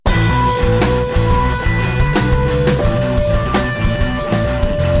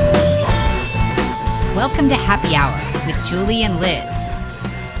Happy Hour with Julie and Liz.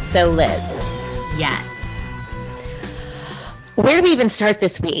 So, Liz. Yes. Where do we even start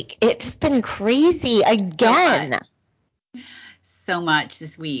this week? It's been crazy again. So much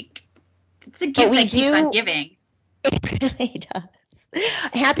this week. It's a gift that keeps on giving. It really does.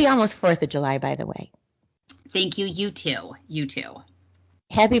 Happy almost 4th of July, by the way. Thank you. You too. You too.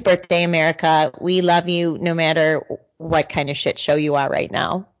 Happy birthday, America. We love you no matter what kind of shit show you are right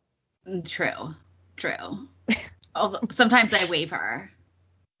now. True. Although sometimes I waver.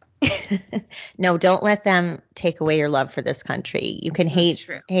 No, don't let them take away your love for this country. You can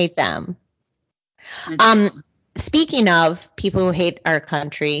hate them. Speaking of people who hate our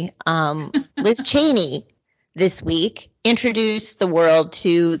country, Liz Cheney this week introduced the world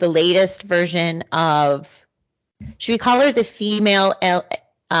to the latest version of, should we call her the female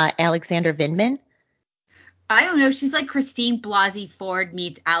Alexander Vindman? I don't know. She's like Christine Blasey Ford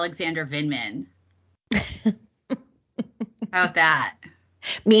meets Alexander Vindman. How about that?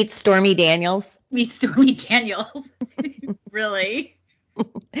 Meets Stormy Daniels. Really?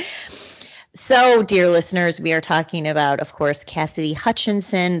 So, dear listeners, we are talking about, of course, Cassidy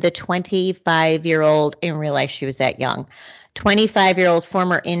Hutchinson, the 25-year-old, I didn't realize she was that young, 25-year-old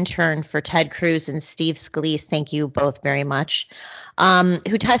former intern for Ted Cruz and Steve Scalise, thank you both very much,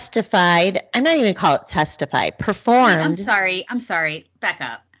 who testified, I'm not even going to call it testified, performed. Wait, I'm sorry, back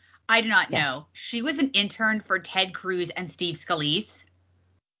up. I do not know. She was an intern for Ted Cruz and Steve Scalise?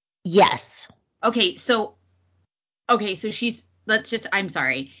 Yes. Okay, so I'm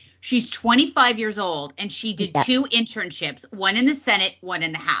sorry. She's 25 years old, and she did two internships, one in the Senate, one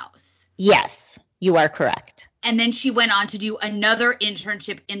in the House. Yes, you are correct. And then she went on to do another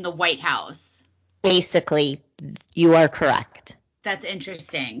internship in the White House. Basically, you are correct. That's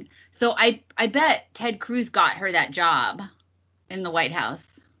interesting. So I bet Ted Cruz got her that job in the White House.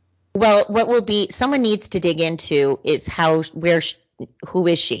 Well, what will be, someone needs to dig into is who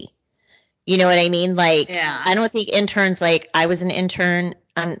is she? You know what I mean? I don't think interns, I was an intern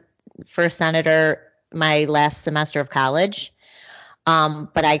for a senator my last semester of college,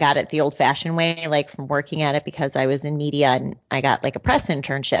 but I got it the old-fashioned way, from working at it because I was in media and I got a press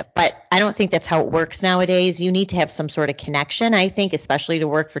internship. But I don't think that's how it works nowadays. You need to have some sort of connection, I think, especially to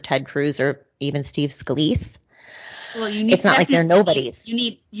work for Ted Cruz or even Steve Scalise. Well, it's not like they're nobodies.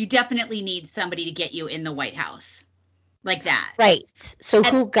 You definitely need somebody to get you in the White House like that. Right. So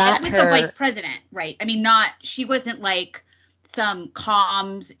who got with her? The vice president, right? I mean, she wasn't like some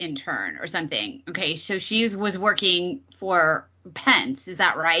comms intern or something. Okay, so she was working for Pence. Is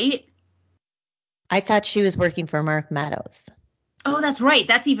that right? I thought she was working for Mark Meadows. Oh, that's right.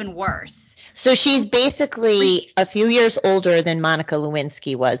 That's even worse. So she's basically a few years older than Monica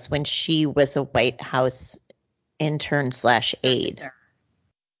Lewinsky was when she was a White House intern / aide.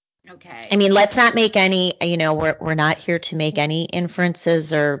 Okay. I mean, let's not make any, we're not here to make any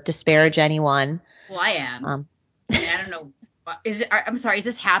inferences or disparage anyone. Well, I am. I don't know. I'm sorry. Is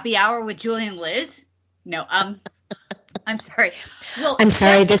this Happy Hour with Julie and Liz? No. I'm sorry. Well, I'm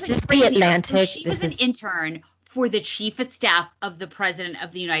sorry. This is the Atlantic. So she was an intern for the chief of staff of the president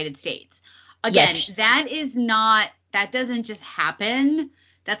of the United States. Again, that doesn't just happen.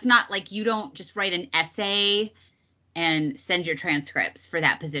 That's not you don't just write an essay and send your transcripts for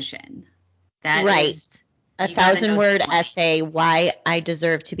that position. That right. A 1,000-word essay, why I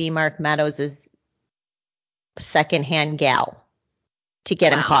deserve to be Mark Meadows' secondhand gal to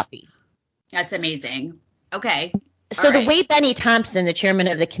get him coffee. That's amazing. Okay. So the way Benny Thompson, the chairman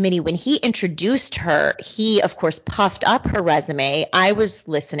of the committee, when he introduced her, he, of course, puffed up her resume. I was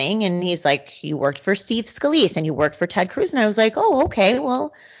listening, and he's like, you worked for Steve Scalise, and you worked for Ted Cruz. And I was like, oh, okay,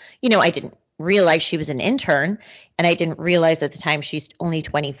 well, I didn't realize she was an intern, and I didn't realize at the time she's only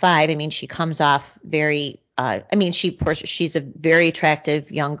 25. I mean, she comes off very she's a very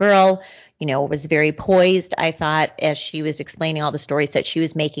attractive young girl, was very poised, I thought, as she was explaining all the stories that she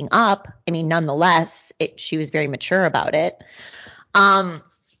was making up. I mean, nonetheless, she was very mature about it. But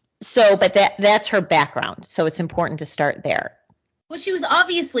that's her background. So it's important to start there. Well, she was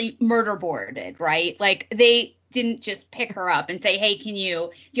obviously murder boarded, right? They didn't just pick her up and say, hey, do you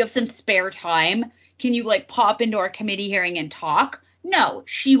have some spare time? Can you pop into our committee hearing and talk? No,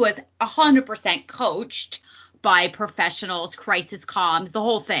 she was 100% coached by professionals, crisis comms, the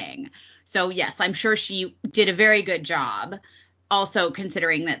whole thing. So yes, I'm sure she did a very good job. Also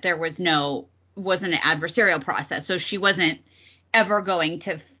considering that there wasn't an adversarial process. So she wasn't ever going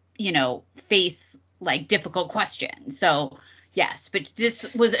to, face difficult questions. So yes, but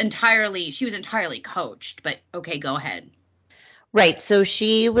she was entirely coached, but okay, go ahead. Right. So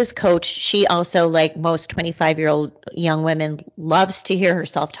she was coached. She also, like most 25-year-old young women, loves to hear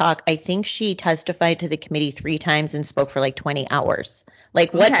herself talk. I think she testified to the committee 3 times and spoke for like 20 hours.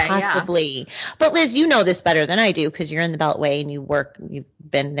 Like what Okay, yeah. possibly? But Liz, you know this better than I do because you're in the Beltway and you've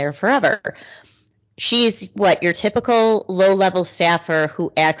been there forever. She's what, your typical low-level staffer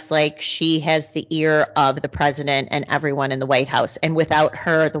who acts like she has the ear of the president and everyone in the White House. And without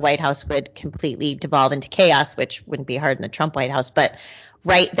her, the White House would completely devolve into chaos, which wouldn't be hard in the Trump White House. But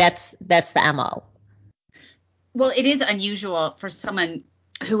right, that's the MO. Well, it is unusual for someone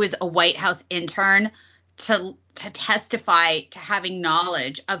who is a White House intern to testify to having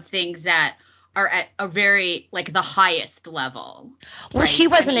knowledge of things that are at a very like the highest level, Well, right? she I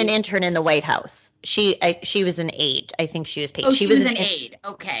wasn't an mean, intern in the White House. She was an aide. I think she was paid. oh, She she was was an an aide.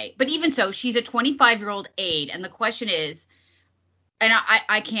 Okay. But even so, she's a 25-year-old aide. And the question is, and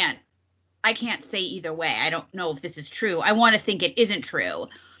I can't say either way. I don't know if this is true. I want to think it isn't true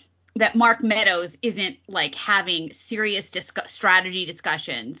that Mark Meadows isn't like having serious strategy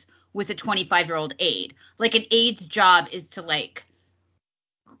discussions with a 25-year-old aide. Like an aide's job is to like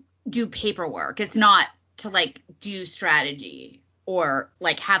do paperwork. It's not to like do strategy or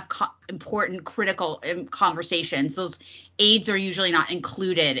like have important critical conversations. Those aides are usually not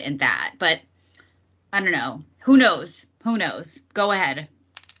included in that. But I don't know. Who knows? Who knows? Go ahead.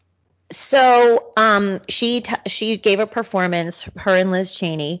 So she gave a performance, her and Liz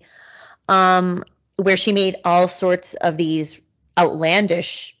Cheney, where she made all sorts of these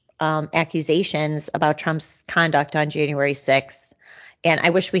outlandish accusations about Trump's conduct on January 6th. And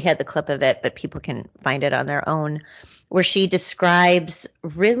I wish we had the clip of it, but people can find it on their own, where she describes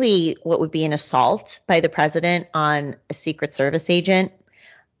really what would be an assault by the president on a Secret Service agent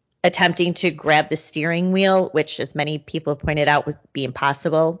attempting to grab the steering wheel, which, as many people have pointed out, would be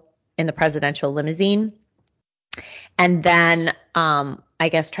impossible in the presidential limousine. And then I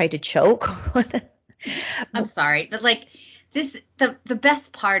guess tried to choke. I'm sorry, but like the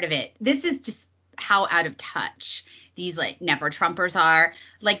best part of it, this is just how out of touch these like never Trumpers are.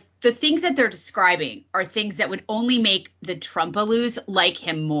 Like the things that they're describing are things that would only make the Trumpaloos like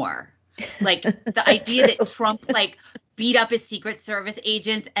him more. Like the idea that Trump like beat up his Secret Service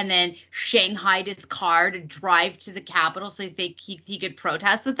agents and then shanghaied his car to drive to the Capitol so he could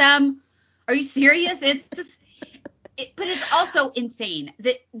protest with them. Are you serious? It's just but it's also insane.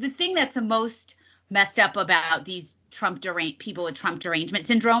 The thing that's the most messed up about these people with Trump derangement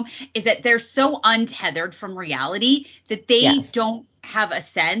syndrome is that they're so untethered from reality that they Yes. don't have a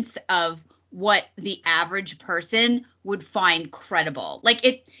sense of what the average person would find credible.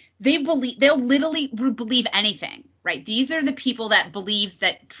 Like they'll literally believe anything, right? These are the people that believe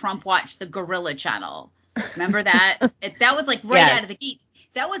that Trump watched the Gorilla Channel. Remember that? That was like right Yes. out of the gate.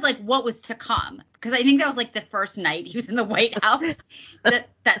 That was like what was to come, because I think that was like the first night he was in the White House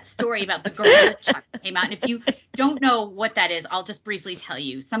that story about the Gorilla Chuck came out. And if you don't know what that is, I'll just briefly tell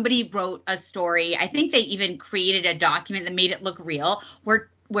you. Somebody wrote a story. I think they even created a document that made it look real,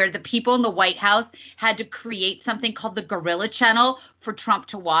 where the people in the White House had to create something called the Gorilla Channel for Trump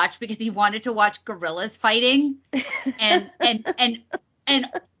to watch because he wanted to watch gorillas fighting. And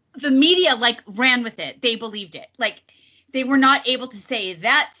the media like ran with it. They believed it. Like they were not able to say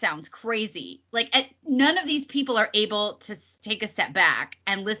that sounds crazy. Like none of these people are able to take a step back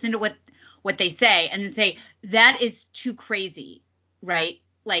and listen to what they say and then say that is too crazy, right?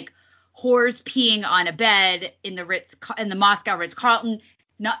 Like whores peeing on a bed in the Moscow Ritz-Carlton.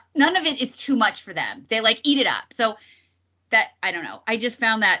 None of it is too much for them. They like eat it up. So that I don't know. I just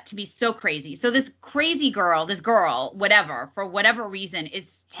found that to be so crazy. So this girl, whatever, for whatever reason,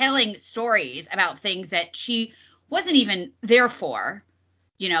 is telling stories about things that she wasn't even there for.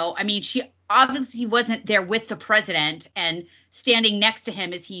 You know, I mean, she obviously wasn't there with the president and standing next to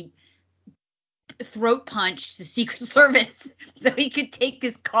him as he throat punched the Secret Service so he could take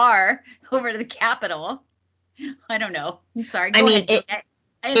his car over to the Capitol. I don't know. I'm sorry. Go ahead.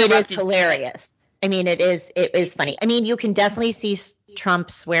 It is hilarious. I mean, it is funny. I mean, you can definitely see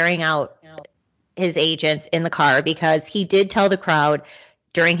Trump swearing out his agents in the car because he did tell the crowd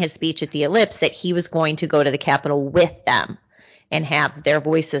during his speech at the Ellipse that he was going to go to the Capitol with them and have their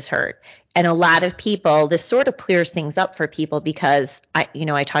voices heard. And a lot of people, this sort of clears things up for people because I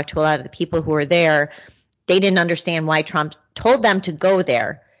talked to a lot of the people who were there. They didn't understand why Trump told them to go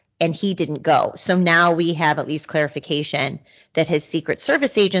there and he didn't go. So now we have at least clarification that his Secret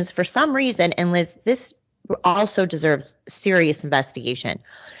Service agents, for some reason, and Liz, this also deserves serious investigation,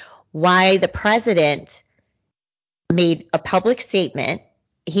 why the president made a public statement.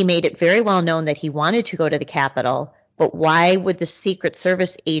 He made it very well known that he wanted to go to the Capitol, but why would the Secret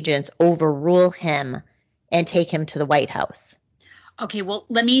Service agents overrule him and take him to the White House? Okay, well,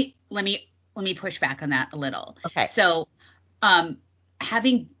 let me push back on that a little. Okay. So,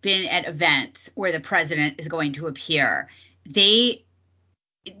 having been at events where the president is going to appear, the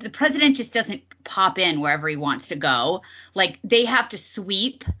president just doesn't pop in wherever he wants to go. Like they have to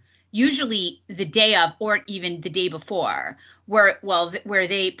sweep usually the day of or even the day before where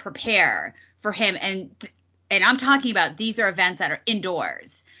they prepare for him. And I'm talking about these are events that are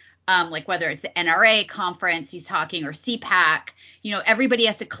indoors. Like whether it's the NRA conference he's talking or CPAC, everybody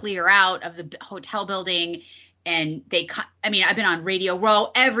has to clear out of the hotel building. And I've been on Radio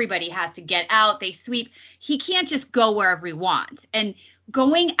Row. Everybody has to get out. They sweep. He can't just go wherever he wants. And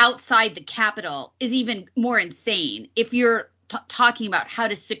going outside the Capitol is even more insane if you're talking about how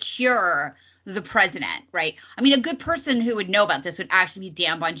to secure the president, right? I mean, a good person who would know about this would actually be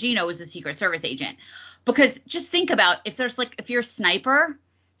Dan Bongino, as a Secret Service agent. Because just think about if you're a sniper,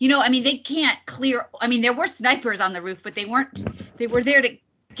 they can't clear. I mean, there were snipers on the roof, but they were there to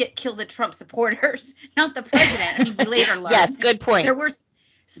kill the Trump supporters, not the president. I mean, we later learned. Yes, good point. There were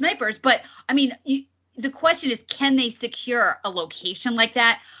snipers, but I mean, the question is, can they secure a location like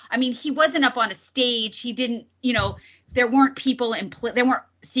that? I mean, he wasn't up on a stage. He didn't, there weren't people there weren't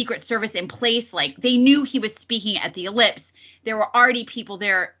Secret Service in place. Like they knew he was speaking at the Ellipse. There were already people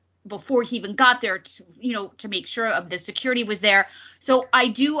there before he even got there to make sure of the security was there. So I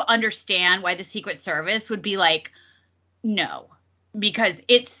do understand why the Secret Service would be like, no, because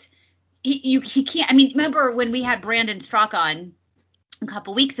he can't. I mean, remember when we had Brandon Strzok on a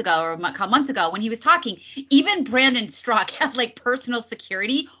couple weeks ago or a couple months ago when he was talking, even Brandon Strzok had like personal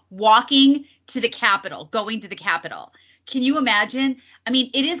security walking to the Capitol, going to the Capitol. Can you imagine? I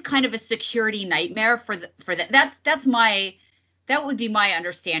mean, it is kind of a security nightmare for that. That would be my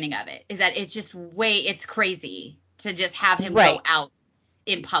understanding of it, is that it's crazy to just have him go out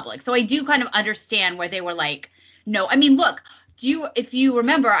in public. So I do kind of understand where they were like, no. I mean, look, if you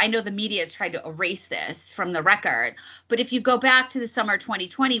remember, I know the media has tried to erase this from the record, but if you go back to the summer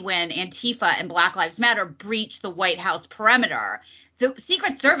 2020 when Antifa and Black Lives Matter breached the White House perimeter, the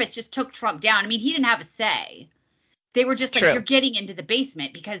Secret Service just took Trump down. I mean, he didn't have a say. They were just like, You're getting into the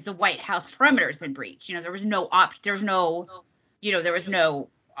basement because the White House perimeter has been breached. There was no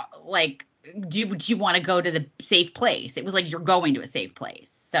like, do you want to go to the safe place? It was like, you're going to a safe place.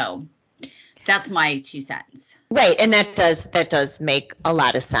 So that's my 2 cents. Right. And that does make a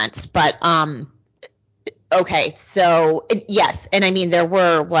lot of sense. But, okay. So yes. And I mean, there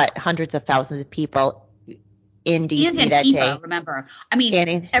were hundreds of thousands of people in DC and that Antifa, day. Remember, I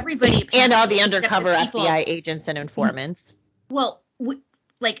mean, everybody and all the undercover FBI agents and informants. Well,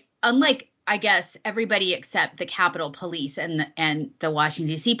 unlike, I guess, everybody except the Capitol Police and the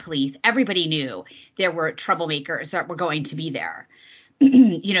Washington D.C. Police, everybody knew there were troublemakers that were going to be there,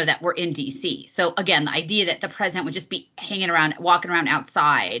 that were in D.C. So again, the idea that the president would just be walking around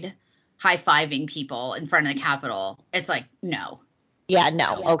outside, high-fiving people in front of the Capitol, it's like, no. Yeah,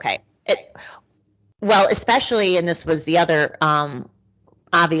 no. Okay. Well, especially, and this was the other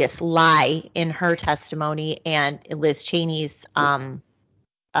obvious lie in her testimony and Liz Cheney's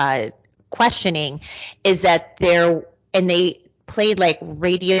questioning, is that they played like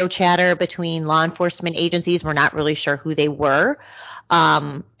radio chatter between law enforcement agencies. We're not really sure who they were.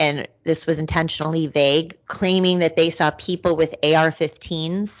 And this was intentionally vague, claiming that they saw people with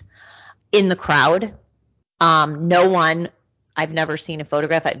AR-15s in the crowd. No one, I've never seen a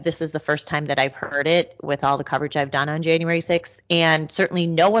photograph. This is the first time that I've heard it with all the coverage I've done on January 6th. And certainly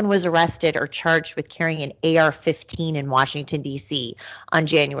no one was arrested or charged with carrying an AR-15 in Washington, D.C. on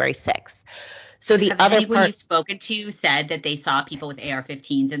January 6th. So the other anyone you've spoken to said that they saw people with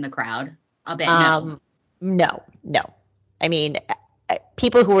AR-15s in the crowd? I'll bet no. No. I mean,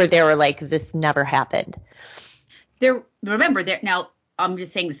 people who were there were like, this never happened. Now, I'm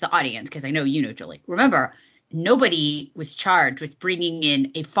just saying this to the audience because I know Julie. Remember, nobody was charged with bringing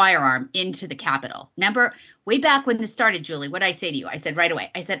in a firearm into the Capitol. Remember, way back when this started, Julie, what did I say to you? I said right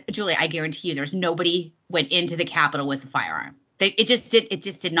away, Julie, I guarantee you there's nobody went into the Capitol with a firearm. It just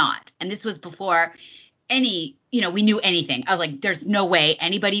did not. And this was before we knew anything. I was like, there's no way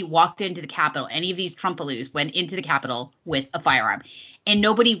anybody walked into the Capitol, any of these Trumpaloos went into the Capitol with a firearm. And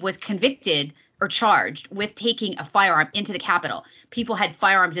nobody was convicted or charged with taking a firearm into the Capitol. People had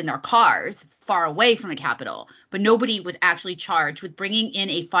firearms in their cars far away from the Capitol, but nobody was actually charged with bringing in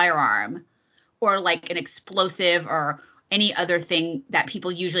a firearm or like an explosive or any other thing that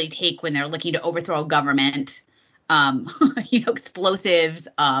people usually take when they're looking to overthrow a government. Explosives,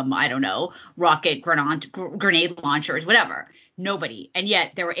 I don't know, rocket, grenade launchers, whatever. Nobody. And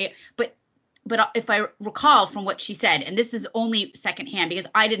yet there were, but if I recall from what she said, and this is only secondhand because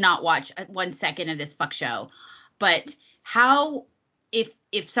I did not watch 1 second of this fuck show, but how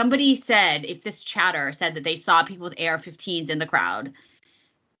if somebody said, if this chatter said that they saw people with AR-15s in the crowd,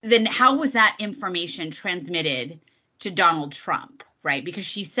 then how was that information transmitted to Donald Trump, right? Because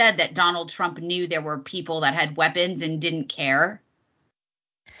she said that Donald Trump knew there were people that had weapons and didn't care.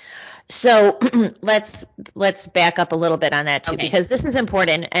 So let's back up a little bit on that too, Okay. because this is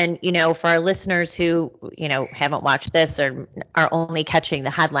important. And, for our listeners who, haven't watched this or are only catching the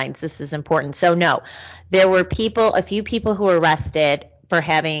headlines, this is important. So no, there were a few people who were arrested for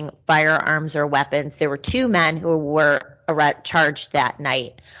having firearms or weapons. There were two men who were charged that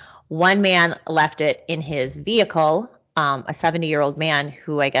night. One man left it in his vehicle, a 70-year-old man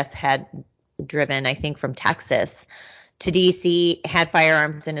who I guess had driven, I think, from Texas to D.C., had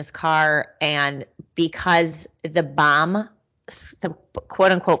firearms in his car, and because the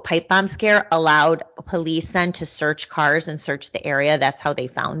quote-unquote pipe bomb scare allowed police then to search cars and search the area, that's how they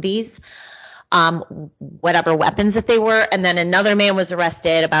found these, whatever weapons that they were. And then another man was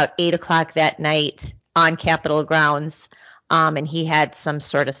arrested about 8 o'clock that night on Capitol grounds, and he had some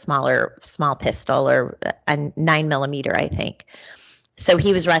sort of small pistol or a 9mm, I think. So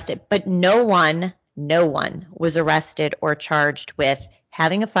he was arrested, but no one was arrested or charged with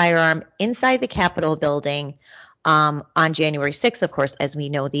having a firearm inside the Capitol building on January 6th. Of course, as we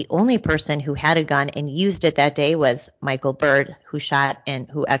know, the only person who had a gun and used it that day was Michael Byrd, who shot and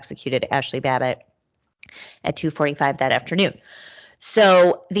who executed Ashley Babbitt at 2:45 that afternoon.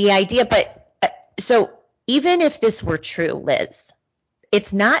 So the idea, so even if this were true, Liz,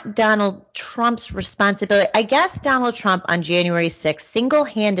 it's not Donald Trump's responsibility. I guess Donald Trump on January 6th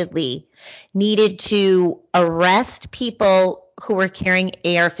single-handedly needed to arrest people who were carrying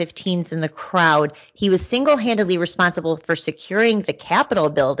AR-15s in the crowd. He was single-handedly responsible for securing the Capitol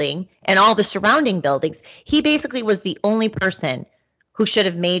building and all the surrounding buildings. He basically was the only person who should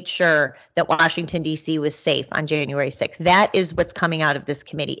have made sure that Washington, D.C. was safe on January 6th. That is what's coming out of this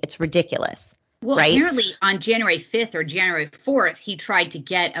committee. It's ridiculous. Well, right? Apparently on January 5th or January 4th, he tried to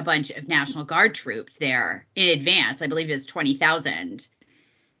get a bunch of National Guard troops there in advance. I believe it was 20,000,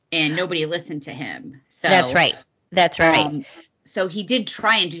 and nobody listened to him. So That's right. So he did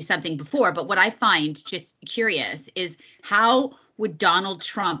try and do something before. But what I find just curious is, how would Donald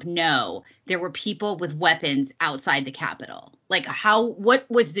Trump know there were people with weapons outside the Capitol? Like, what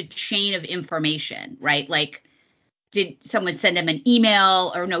was the chain of information, right? Like, did someone send him an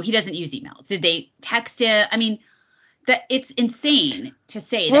email? Or no, he doesn't use emails. Did they text him? I mean, that it's insane to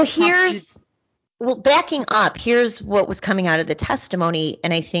say that. Well, backing up, here's what was coming out of the testimony,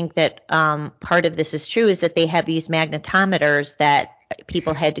 and I think that part of this is true, is that they have these magnetometers that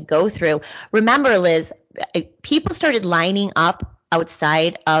people had to go through. Remember, Liz, people started lining up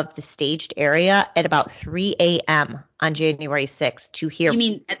outside of the staged area at about 3 a.m. on January 6th to hear. You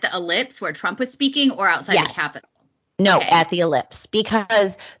mean at the Ellipse where Trump was speaking, or outside the Capitol? No, okay. At the Ellipse,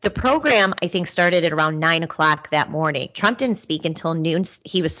 because the program, I think, started at around 9 o'clock that morning. Trump didn't speak until noon.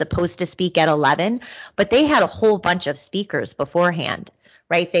 He was supposed to speak at 11, but they had a whole bunch of speakers beforehand,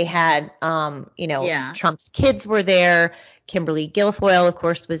 right? They had, Trump's kids were there. Kimberly Guilfoyle, of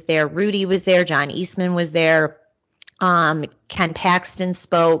course, was there. Rudy was there. John Eastman was there. Ken Paxton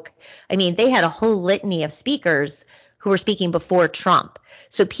spoke. I mean, they had a whole litany of speakers who were speaking before Trump.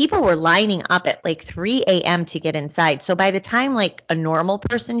 So people were lining up at like 3 a.m. to get inside. So by the time like a normal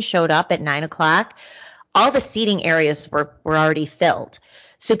person showed up at 9 o'clock, all the seating areas were already filled.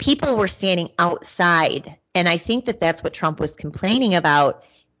 So people were standing outside. And I think that that's what Trump was complaining about,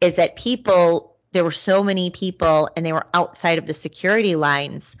 is that there were so many people and they were outside of the security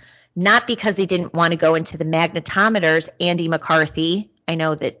lines, not because they didn't want to go into the magnetometers. Andy McCarthy, I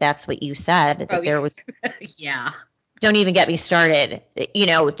know that that's what you said, that there was. Yeah. Don't even get me started.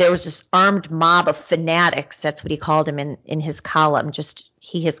 There was this armed mob of fanatics. That's what he called him in his column.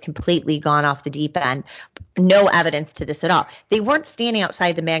 He has completely gone off the deep end. No evidence to this at all. They weren't standing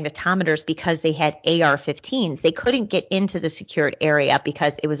outside the magnetometers because they had AR-15s. They couldn't get into the secured area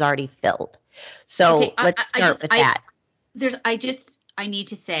because it was already filled. So okay, let's start with that. I need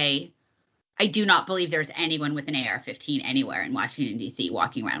to say, I do not believe there's anyone with an AR-15 anywhere in Washington, D.C.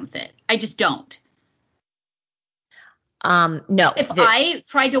 walking around with it. I just don't. No. If I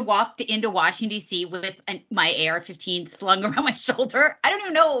tried to walk into Washington, D.C. with my AR-15 slung around my shoulder, I don't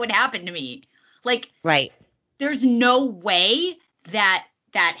even know what would happen to me. Like, right. There's no way that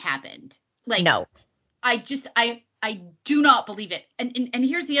happened. Like, no. I do not believe it. And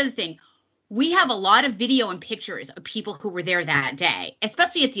here's the other thing. We have a lot of video and pictures of people who were there that day,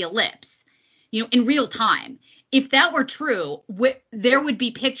 especially at the Ellipse, in real time. If that were true, there would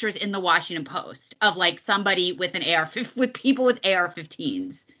be pictures in the Washington Post of like somebody with with people with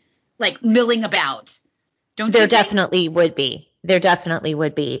AR-15s, like milling about. There definitely would be. There definitely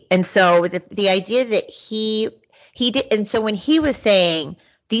would be. And so the idea that he did, and so when he was saying,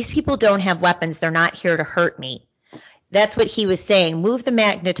 these people don't have weapons, they're not here to hurt me. That's what he was saying. Move the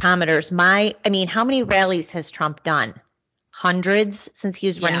magnetometers. How many rallies has Trump done? Hundreds since he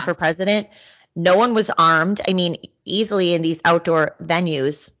was running for president. No one was armed. Easily in these outdoor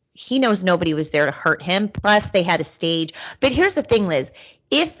venues. He knows nobody was there to hurt him. Plus, they had a stage. But here's the thing, Liz.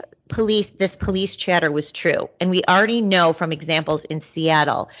 If this police chatter was true, and we already know from examples in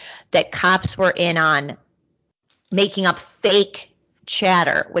Seattle that cops were in on making up fake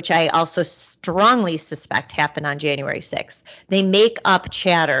chatter, which I also strongly suspect happened on January 6th. They make up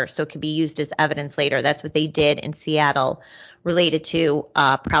chatter so it can be used as evidence later. That's what they did in Seattle related to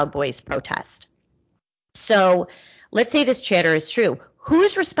Proud Boys protest. So let's say this chatter is true.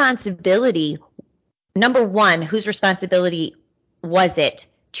 Whose responsibility, number one, whose responsibility was it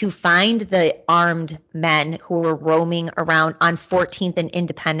to find the armed men who were roaming around on 14th and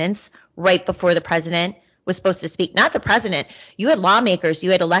Independence right before the president was supposed to speak? Not the president. You had lawmakers,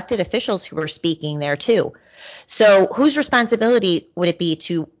 you had elected officials who were speaking there too. So whose responsibility would it be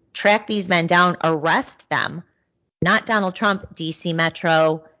to track these men down, arrest them? Not Donald Trump, DC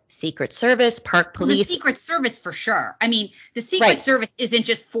Metro, Secret Service, Park Police. Well, the Secret Service for sure. The Secret Service isn't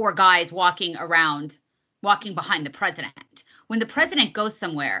just four guys walking behind the president. When the president goes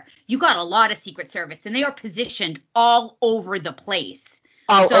somewhere, you got a lot of Secret Service, and they are positioned all over the place.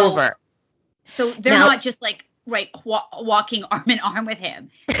 All over. So they're not just walking arm in arm with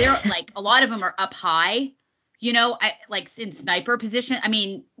him. They're a lot of them are up high, in sniper position.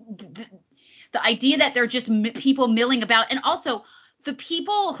 The idea that they're just people milling about, and also the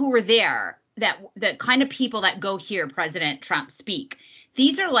people who were there, that the kind of people that go hear President Trump speak,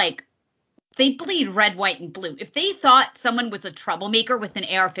 these are they bleed red, white, and blue. If they thought someone was a troublemaker with an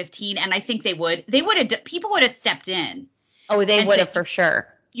AR-15, and I think people would have stepped in. Oh, they would have for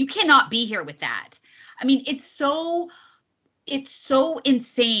sure. You cannot be here with that. It's so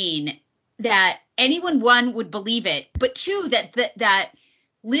insane that anyone, one, would believe it, but two, that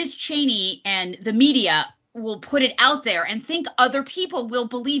Liz Cheney and the media will put it out there and think other people will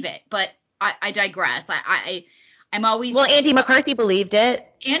believe it. But I digress. I'm always. Well, Andy McCarthy believed it.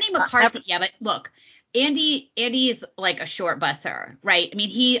 Andy McCarthy, yeah, but look, Andy is like a short busser, right?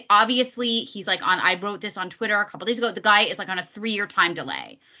 He's I wrote this on Twitter a couple days ago. The guy is on a 3-year time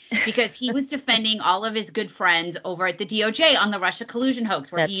delay because he was defending all of his good friends over at the DOJ on the Russia collusion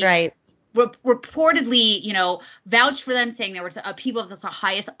hoax, where That's right. Reportedly, vouched for them, saying there were people of the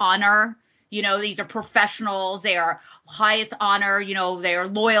highest honor. These are professionals. They are highest honor. They are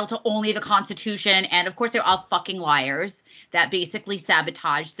loyal to only the Constitution. And, of course, they're all fucking liars that basically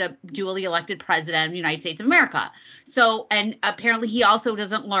sabotaged the duly elected president of the United States of America. So, and apparently he also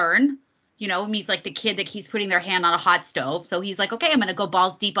doesn't learn. He's like the kid that keeps putting their hand on a hot stove. So he's like, okay, I'm going to go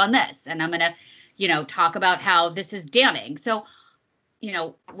balls deep on this. And I'm going to, talk about how this is damning. So,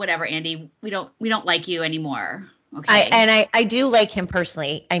 whatever, Andy, we don't like you anymore. Okay. I do like him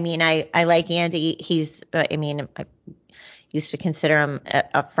personally. I like Andy. He's, I used to consider him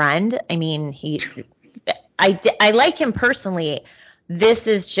a friend. I like him personally. This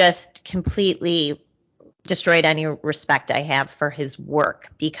is just completely destroyed any respect I have for his work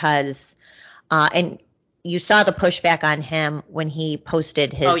because, and you saw the pushback on him when he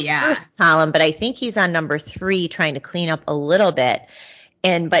posted his first column, but I think he's on number 3 trying to clean up a little bit.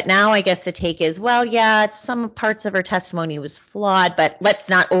 But now I guess the take is, well, yeah, some parts of her testimony was flawed, but let's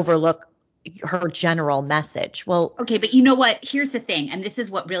not overlook her general message. Well, okay, but you know what? Here's the thing, and this is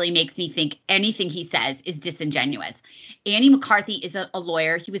what really makes me think anything he says is disingenuous. Andy McCarthy is a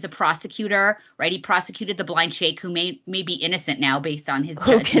lawyer. He was a prosecutor, right? He prosecuted the blind sheikh, who may be innocent now based on his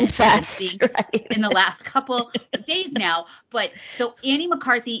judgment right? In the last couple of days now. But so Andy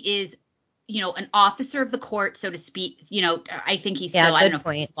McCarthy is, an officer of the court, so to speak. I think he's still, I don't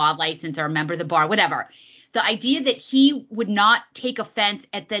know, law license or a member of the bar, whatever. The idea that he would not take offense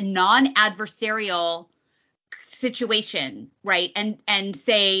at the non-adversarial situation, right? And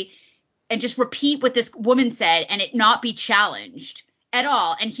say, and just repeat what this woman said and it not be challenged at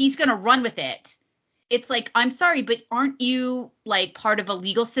all. And he's going to run with it. It's like, I'm sorry, but aren't you part of a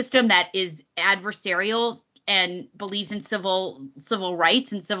legal system that is adversarial and believes in civil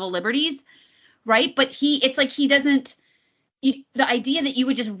rights and civil liberties, right? But it's like he doesn't. The idea that you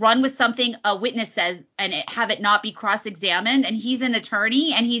would just run with something a witness says and have it not be cross-examined, and he's an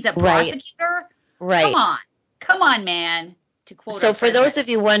attorney and he's a prosecutor. Right. Come on, man. to quote So our for those president. of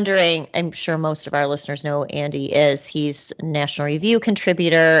you wondering, I'm sure most of our listeners know Andy is. He's National Review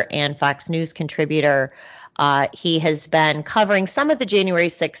contributor and Fox News contributor. He has been covering some of the January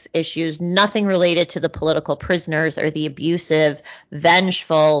 6th issues, nothing related to the political prisoners or the abusive,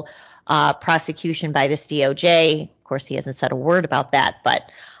 vengeful prosecution by this DOJ. Of course, he hasn't said a word about that, but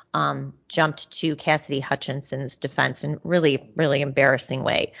jumped to Cassidy Hutchinson's defense in really, really embarrassing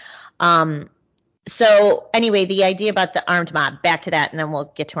way. So anyway, the idea about the armed mob, back to that, and then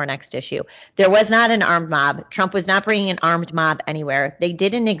we'll get to our next issue. There was not an armed mob. Trump was not bringing an armed mob anywhere. They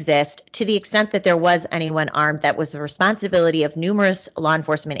didn't exist. To the extent that there was anyone armed, that was the responsibility of numerous law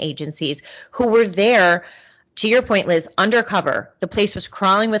enforcement agencies who were there, to your point, Liz, undercover. The place was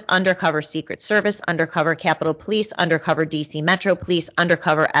crawling with undercover Secret Service, undercover Capitol Police, undercover DC Metro Police,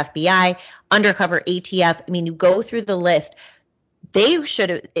 undercover FBI, undercover ATF. I mean, you go through the list. They should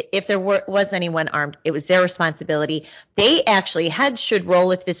have, if there was anyone armed, it was their responsibility. They actually, heads should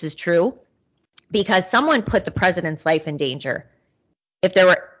roll if this is true, because someone put the president's life in danger. If there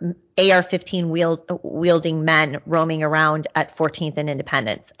were AR-15 wielding men roaming around at 14th and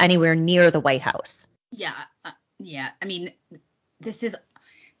Independence, anywhere near the White House. Yeah. I mean, this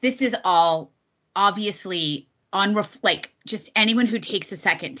is all obviously like just anyone who takes a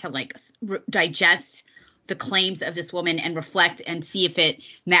second to like digest the claims of this woman and reflect and see if it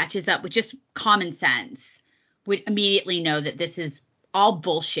matches up with just common sense would immediately know that this is all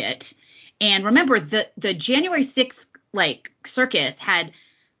bullshit. And remember, the January 6th like circus had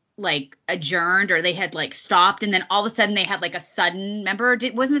like adjourned, or they had like stopped, and then all of a sudden they had like a sudden, remember,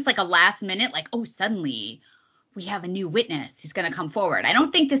 wasn't this like a last minute, like, oh, suddenly we have a new witness who's going to come forward? I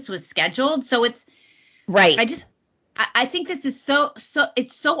don't think this was scheduled. So it's right. I think this is so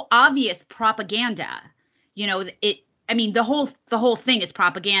it's so obvious propaganda. You know, I mean, the whole thing is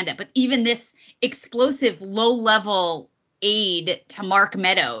propaganda, but even this explosive low level aid to Mark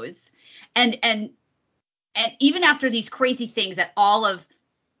Meadows, and even after these crazy things that all of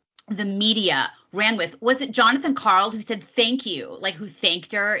the media ran with, was it Jonathan Karl who said thank you, like who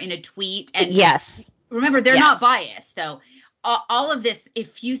thanked her in a tweet? And yes, remember, they're not biased. So all of this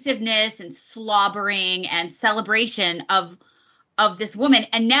effusiveness and slobbering and celebration of this woman,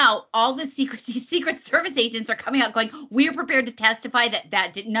 and now all the Secret Service agents are coming out going, we're prepared to testify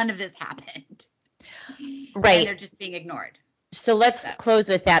that none of this happened. Right. And they're just being ignored. So let's close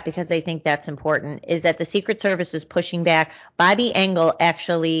with that, because I think that's important, is that the Secret Service is pushing back. Bobby Engel,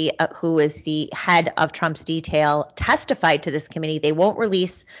 actually, who is the head of Trump's detail, testified to this committee. They won't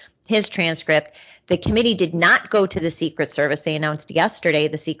release his transcript. The committee did not go to the Secret Service. They announced yesterday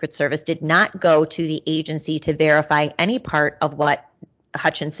the Secret Service did not go to the agency to verify any part of what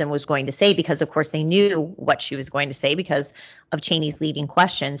Hutchinson was going to say, because, of course, they knew what she was going to say because of Cheney's leading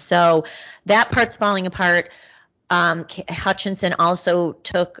question. So that part's falling apart. Hutchinson also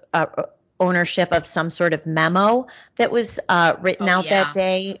took ownership of some sort of memo that was written out that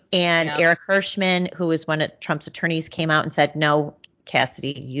day. And Eric Hirschman, who was one of Trump's attorneys, came out and said, no,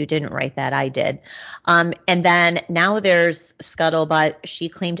 Cassidy, you didn't write that, I did. And then now there's scuttlebutt. She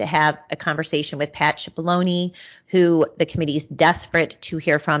claimed to have a conversation with Pat Cipollone, who the committee is desperate to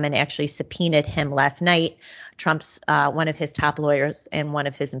hear from, and actually subpoenaed him last night. Trump's one of his top lawyers and one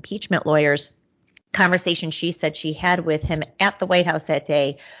of his impeachment lawyers. Conversation she said she had with him at the White House that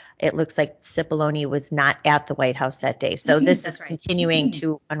day. It looks like Cipollone was not at the White House that day. So this is continuing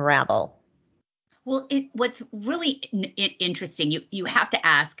to unravel. Well, what's really interesting, you have to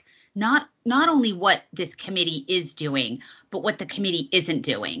ask not only what this committee is doing, but what the committee isn't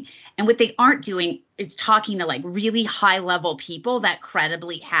doing. And what they aren't doing is talking to like really high level people that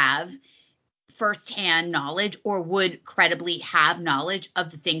credibly have firsthand knowledge or would credibly have knowledge of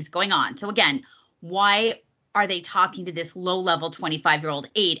the things going on. So again, why are they talking to this low level 25-year-old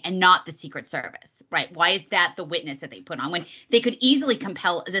aide and not the Secret Service, right? Why is that the witness that they put on, when they could easily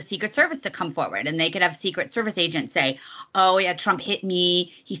compel the Secret Service to come forward, and they could have Secret Service agents say, oh yeah, Trump hit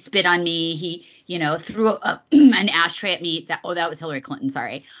me, he spit on me, he, threw an ashtray at me. That was Hillary Clinton,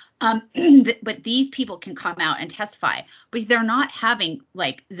 sorry. But these people can come out and testify, but they're not having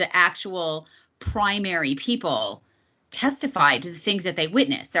like the actual primary people testify to the things that they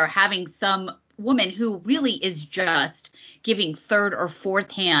witnessed. They're having some woman who really is just giving third or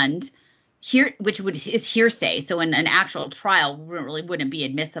fourth hand here, which is hearsay. So in an actual trial really wouldn't be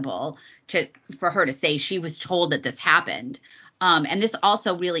admissible for her to say she was told that this happened. And this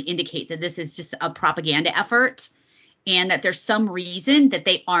also really indicates that this is just a propaganda effort, and that there's some reason that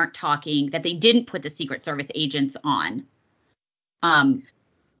they aren't talking, that they didn't put the Secret Service agents on,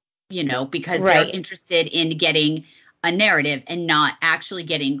 because they're interested in getting a narrative and not actually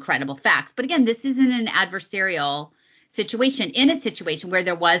getting credible facts. But again, this isn't an adversarial situation, in a situation where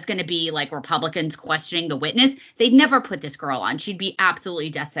there was going to be like Republicans questioning the witness, they'd never put this girl on. She'd be absolutely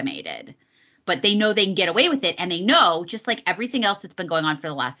decimated. But they know they can get away with it. And they know, just like everything else that's been going on for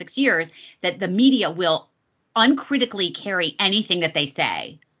the last 6 years, that the media will uncritically carry anything that they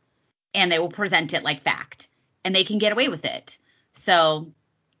say, and they will present it like fact, and they can get away with it. So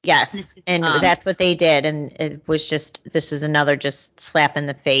yes, and that's what they did. And it was just, this is another just slap in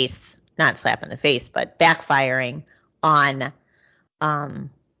the face, not slap in the face, but backfiring on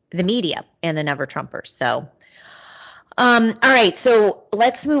the media and the Never Trumpers. So, all right, so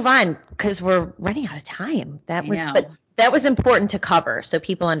let's move on because we're running out of time. But that was important to cover so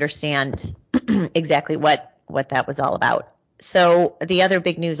people understand exactly what that was all about. So the other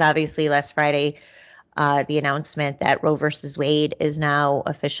big news, obviously, last Friday, the announcement that Roe versus Wade is now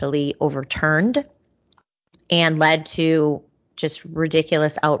officially overturned and led to just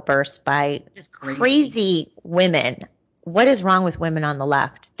ridiculous outbursts by just crazy women. What is wrong with women on the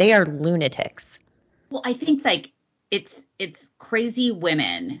left? They are lunatics. Well, I think like it's crazy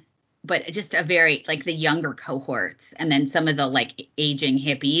women, but just a very like the younger cohorts, and then some of the like aging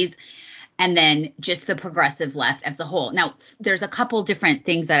hippies, and then just the progressive left as a whole. Now, there's a couple different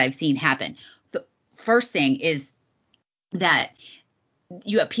things that I've seen happen. The first thing is that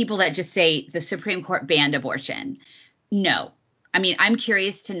you have people that just say the Supreme Court banned abortion. No. I mean, I'm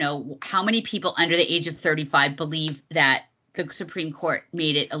curious to know how many people under the age of 35 believe that the Supreme Court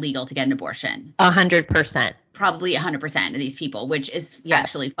made it illegal to get an abortion. 100%. Probably 100% of these people, which is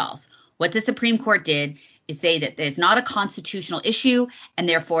actually false. What the Supreme Court did is say that there's not a constitutional issue, and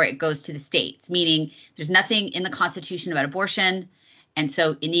therefore it goes to the states, meaning there's nothing in the Constitution about abortion. And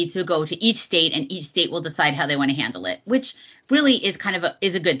so it needs to go to each state, and each state will decide how they want to handle it, which really is kind of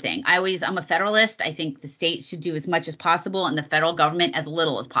a good thing. I'm a federalist. I think the state should do as much as possible and the federal government as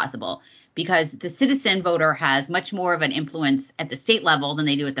little as possible, because the citizen voter has much more of an influence at the state level than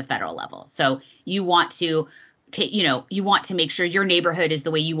they do at the federal level. So you want to make sure your neighborhood is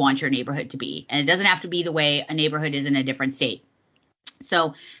the way you want your neighborhood to be. And it doesn't have to be the way a neighborhood is in a different state.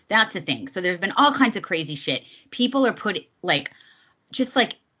 So that's the thing. So there's been all kinds of crazy shit. People are just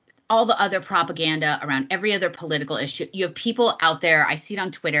like all the other propaganda around every other political issue. You have people out there, I see it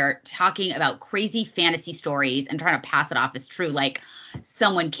on Twitter, talking about crazy fantasy stories and trying to pass it off as true. Like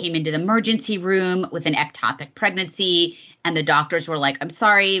someone came into the emergency room with an ectopic pregnancy, and the doctors were like, I'm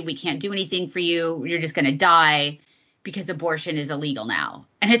sorry, we can't do anything for you. You're just going to die because abortion is illegal now.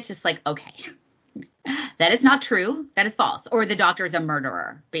 And it's just like, okay, that is not true. That is false. Or the doctor is a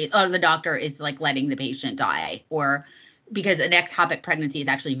murderer, or the doctor is like letting the patient die, or because an ectopic pregnancy is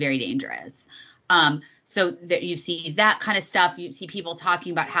actually very dangerous. So that you see that kind of stuff. You see people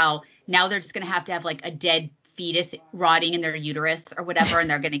talking about how now they're just going to have like a dead fetus rotting in their uterus or whatever, and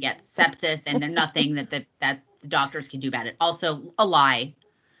they're going to get sepsis, and there's nothing that the doctors can do about it. Also a lie.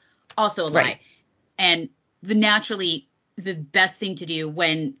 Right. And the best thing to do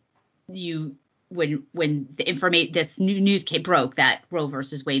when this new news broke that Roe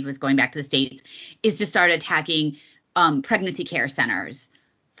versus Wade was going back to the states is to start attacking pregnancy care centers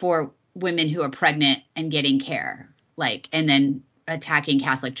for women who are pregnant and getting care, and then attacking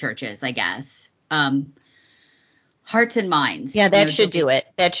Catholic churches, I guess. Hearts and minds. Yeah, that should do it.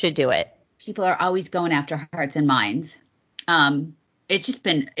 That should do it. People are always going after hearts and minds. It's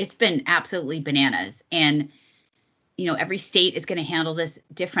been absolutely bananas. And, every state is going to handle this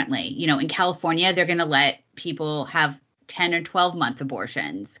differently. In California, they're going to let people have 10 or 12-month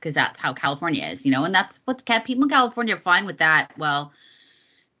abortions because that's how California is, and that's what people in California are fine with that. Well,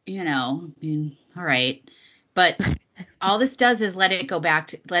 all right. But all this does is let it go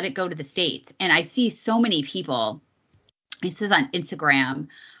to the states. And I see so many people, this is on Instagram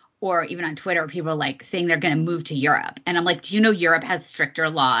or even on Twitter, people are saying they're going to move to Europe. And I'm like, do you know Europe has stricter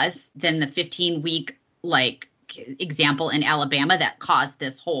laws than the 15-week example in Alabama that caused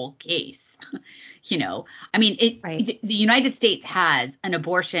this whole case? Right. The United States has an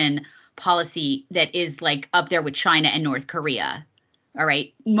abortion policy that is up there with China and North Korea. All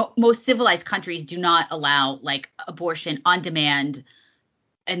right. Most civilized countries do not allow abortion on demand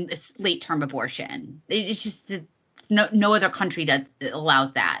and late term abortion. It's just no other country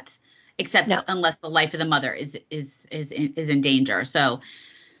allows that, except unless the life of the mother is in danger. So,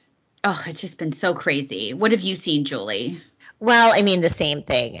 it's just been so crazy. What have you seen, Julie? Well, the same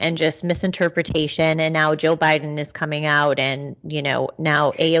thing, and just misinterpretation. And now Joe Biden is coming out, and, now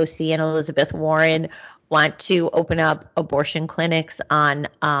AOC and Elizabeth Warren want to open up abortion clinics on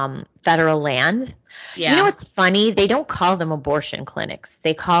federal land. Yeah. What's funny? They don't call them abortion clinics.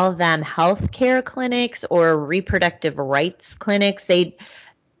 They call them health care clinics or reproductive rights clinics.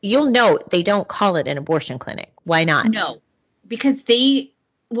 you'll note they don't call it an abortion clinic. Why not? No, because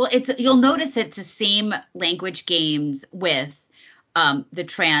you'll notice it's the same language games with the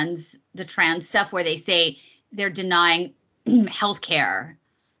trans stuff where they say they're denying health care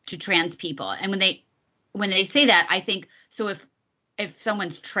to trans people. And when they say that, I think, so if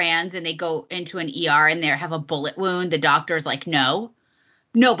someone's trans and they go into an ER and they have a bullet wound, the doctor's like, no,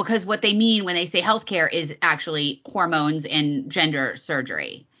 because what they mean when they say healthcare is actually hormones and gender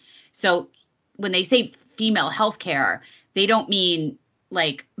surgery. So when they say female healthcare, they don't mean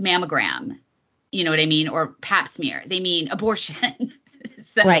like mammogram, you know what I mean, or pap smear. They mean abortion.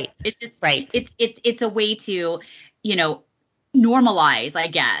 So right. It's just right. It's a way to, normalize, I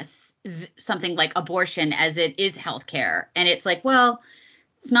guess, something like abortion as it is healthcare. And it's like, well,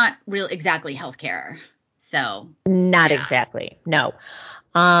 it's not real exactly healthcare. So not exactly. No.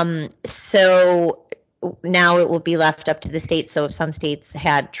 So now it will be left up to the states. So if some states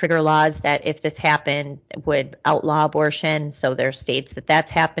had trigger laws that if this happened would outlaw abortion, so there are states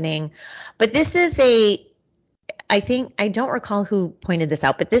that's happening. But this is I think, I don't recall who pointed this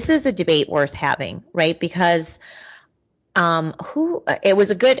out, but this is a debate worth having, right? Because it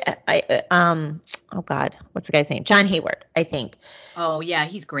was a good, oh God, what's the guy's name? John Hayward, I think. Oh yeah,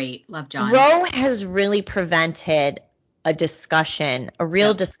 he's great. Love John. Roe has really prevented a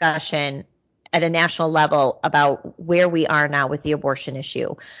real discussion at a national level about where we are now with the abortion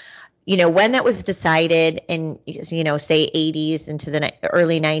issue. When that was decided in, say 80s into the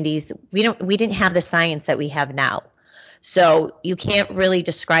early 90s, we didn't have the science that we have now. So you can't really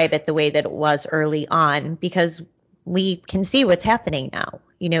describe it the way that it was early on, because we can see what's happening now.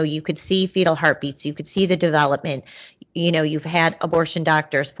 You could see fetal heartbeats. You could see the development. You've had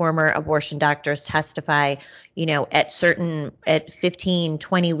former abortion doctors testify, at 15,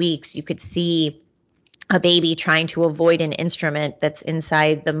 20 weeks, you could see a baby trying to avoid an instrument that's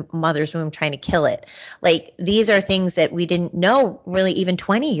inside the mother's womb trying to kill it. Like, these are things that we didn't know really even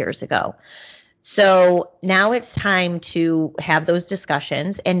 20 years ago. So now it's time to have those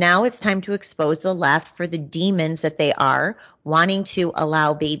discussions, and now it's time to expose the left for the demons that they are, wanting to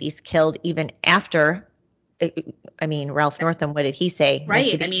allow babies killed even after. I mean, Ralph Northam, what did he say?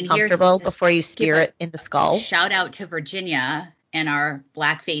 Right. Comfortable before you spear it in the skull. Shout out to Virginia and our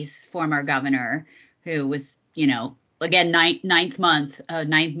blackface former governor, who was, again, ninth month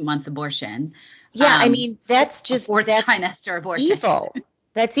abortion. Yeah, that's just fourth trimester abortion. Evil.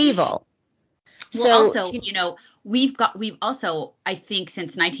 That's evil. Well, so, also, we've also, I think,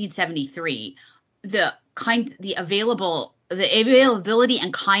 since 1973, the availability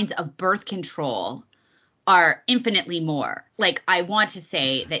and kinds of birth control are infinitely more. Like, I want to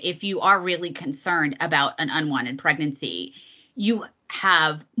say that if you are really concerned about an unwanted pregnancy, you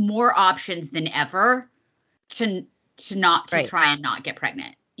have more options than ever to try and not get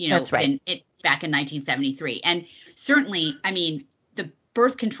pregnant. That's right. Than back in 1973. And certainly, the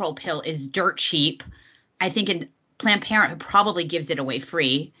birth control pill is dirt cheap. I think Planned Parenthood probably gives it away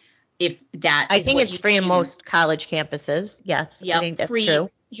free. I think it's free in most college campuses. Yes, yep, I think that's free. True.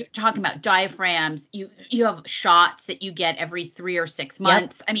 You're talking about diaphragms. You have shots that you get every 3 or 6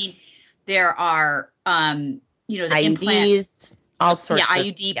 months. Yep. There are the IUDs, implants, all sorts. Yeah,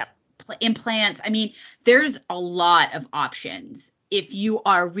 IUD implants. There's a lot of options if you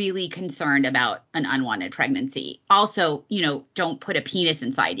are really concerned about an unwanted pregnancy. Also, don't put a penis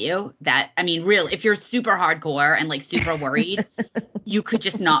inside you. If you're super hardcore and like super worried, you could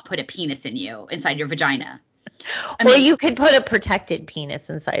just not put a penis inside your vagina. Or you could put a protected penis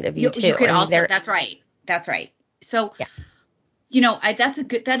inside of you too. You could that's right. So, yeah.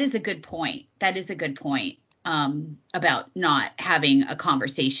 That is a good point. That is a good point. About not having a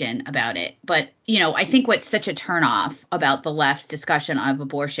conversation about it. But, I think what's such a turnoff about the left's discussion of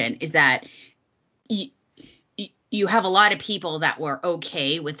abortion is that you have a lot of people that were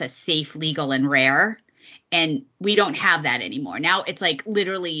okay with a safe, legal, and rare, and we don't have that anymore. Now it's like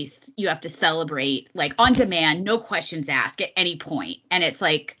literally you have to celebrate like on demand, no questions asked at any point. And it's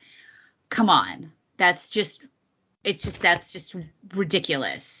like, come on, that's just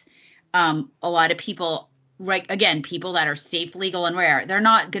ridiculous. A lot of people, right, again, people that are safe, legal, and rare, they're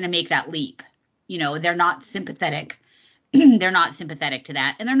not going to make that leap. They're not sympathetic. They're not sympathetic to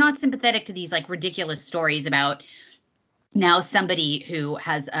that. And they're not sympathetic to these like ridiculous stories about now somebody who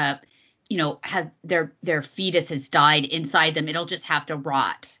has has their fetus has died inside them. It'll just have to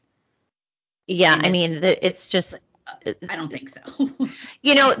rot. Yeah. It's just, I don't think so.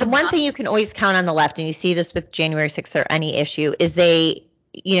 The one thing you can always count on the left, and you see this with January 6th or any issue, is they,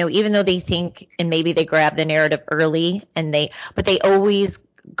 even though they think and maybe they grab the narrative early but they always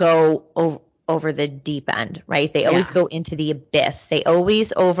go over the deep end, right? They always go into the abyss. They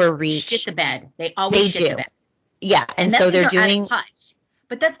always overreach. Shit the bed. They always shit the bed. Yeah, and so they're doing. Out of touch.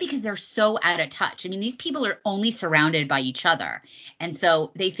 But that's because they're so out of touch. I mean, these people are only surrounded by each other, and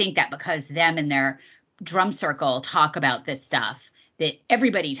so they think that because them and their drum circle talk about this stuff, that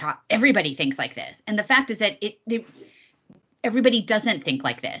everybody thinks like this. And the fact is that everybody doesn't think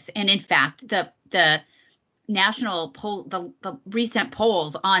like this. And in fact, the national poll, the recent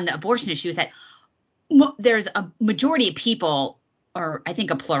polls on the abortion issue is that there's a majority of people, or I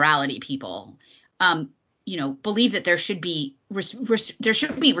think a plurality of people, believe that there should be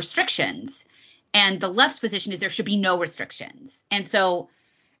restrictions, and the left's position is there should be no restrictions. And so,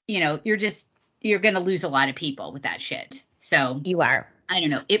 you're going to lose a lot of people with that shit. So you are. I don't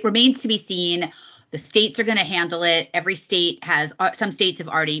know. It remains to be seen. The states are going to handle it. Every state has, some states have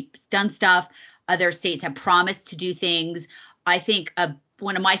already done stuff. Other states have promised to do things. I think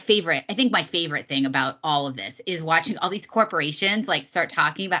my favorite thing about all of this is watching all these corporations like start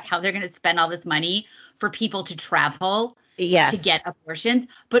talking about how they're going to spend all this money for people to travel to get abortions.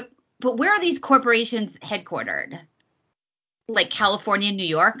 But where are these corporations headquartered? Like California and New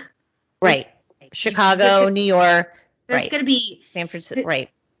York? Right. Chicago, New York. There's going to be San Francisco. Right.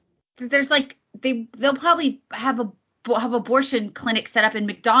 There's like they'll probably have abortion clinics set up in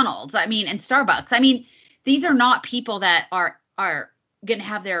McDonald's. I mean, and Starbucks. I mean, these are not people that are going to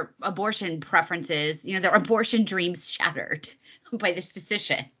have their abortion preferences, their abortion dreams shattered by this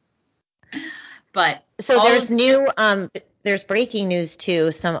decision. But so there's breaking news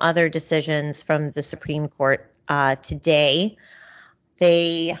too. Some other decisions from the Supreme Court today.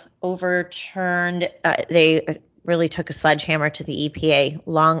 They overturned. They really took a sledgehammer to the EPA.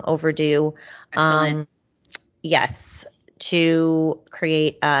 Long overdue. Excellent. Yes. To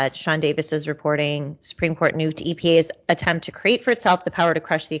create, Sean Davis is reporting, Supreme Court nuked EPA's attempt to create for itself the power to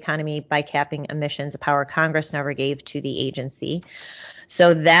crush the economy by capping emissions, a power Congress never gave to the agency.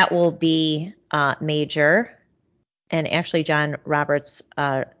 So that will be major. And actually, John Roberts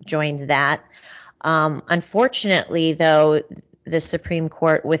joined that. Unfortunately, though, the Supreme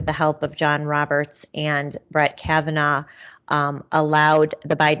Court, with the help of John Roberts and Brett Kavanaugh, allowed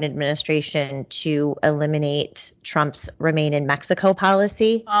the Biden administration to eliminate Trump's Remain in Mexico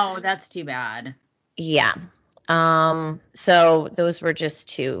policy. Oh, that's too bad. Yeah. So those were just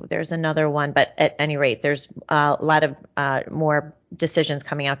two. There's another one, but at any rate, there's a lot of more decisions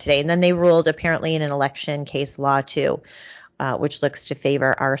coming out today. And then they ruled apparently in an election case law too, which looks to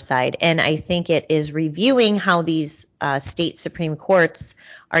favor our side. And I think it is reviewing how these state Supreme Courts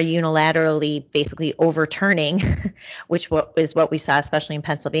are unilaterally basically overturning, which is what we saw, especially in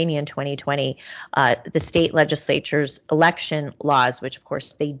Pennsylvania in 2020, the state legislature's election laws, which of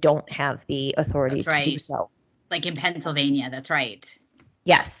course they don't have the authority to do so. Like in Pennsylvania, that's right.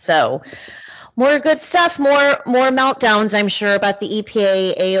 Yes. So more good stuff, more meltdowns, I'm sure, about the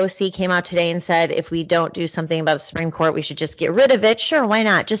EPA. AOC came out today and said if we don't do something about the Supreme Court, we should just get rid of it. Sure, why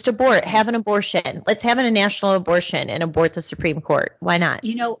not? Just have an abortion. Let's have a national abortion and abort the Supreme Court. Why not?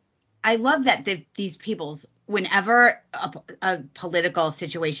 I love that these people's, whenever a political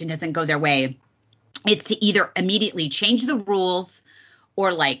situation doesn't go their way, it's to either immediately change the rules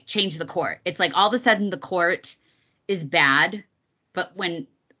or like change the court. It's like all of a sudden the court is bad, but when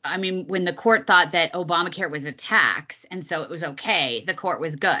the court thought that Obamacare was a tax and so it was okay, the court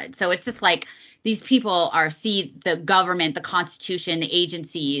was good. So it's just like these people see the government, the Constitution, the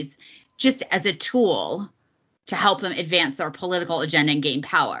agencies just as a tool to help them advance their political agenda and gain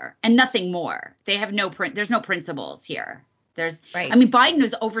power, and nothing more. They have there's no principles here. Right. Biden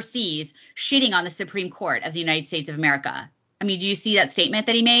was overseas shitting on the Supreme Court of the United States of America. Do you see that statement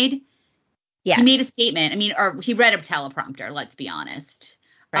that he made? Yeah. He made a statement. Or he read a teleprompter, let's be honest.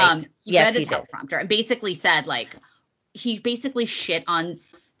 Right. He read a teleprompter and basically said, he basically shit on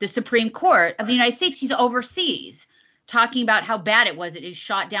the Supreme Court of the United States. He's overseas talking about how bad it was. It is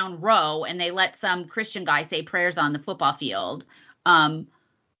shot down Roe and they let some Christian guy say prayers on the football field. That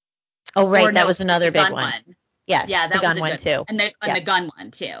was another big one. Yes, yeah, that the gun was a one good too. And the gun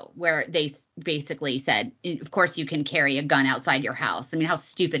one too, where they basically said, of course you can carry a gun outside your house. How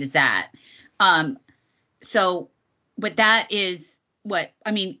stupid is that? But that is what,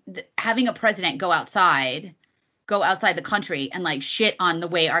 having a president go outside the country and shit on the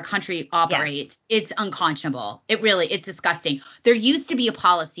way our country operates. Yes. It's unconscionable. It's disgusting. There used to be a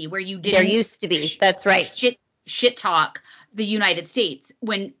policy where you didn't. There used to be. That's right. Shit talk the United States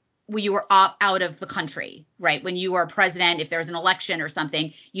when you were out of the country, right? When you were president, if there was an election or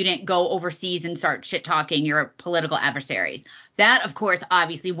something, you didn't go overseas and start shit talking your political adversaries. That, of course,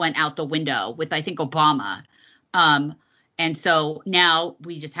 obviously went out the window with, I think, Obama. And so now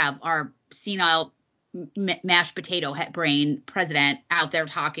we just have our senile mashed potato head brain president out there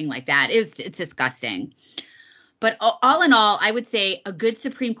talking like that. It's disgusting. But all in all, I would say a good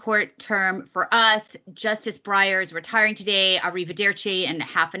Supreme Court term for us. Justice Breyer is retiring today. Arrivederci in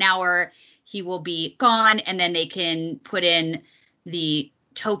half an hour. He will be gone, and then they can put in the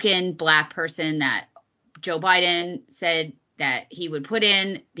token black person that Joe Biden said that he would put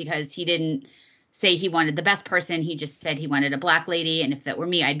in, because he didn't say he wanted the best person. He just said he wanted a black lady. And if that were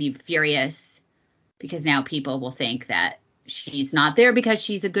me, I'd be furious, because now people will think that she's not there because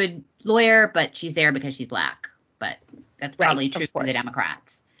she's a good lawyer, but she's there because she's black. But that's probably true for the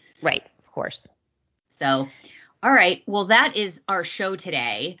Democrats. Right, of course. So, all right. Well, that is our show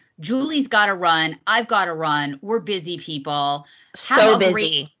today. Julie's got to run. I've got to run. We're busy people. So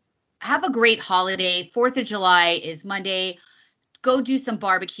busy. Have a great holiday. 4th of July is Monday. Go do some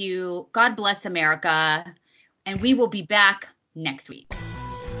barbecue. God bless America. And we will be back next week.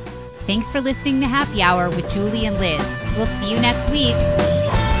 Thanks for listening to Happy Hour with Julie and Liz. We'll see you next week.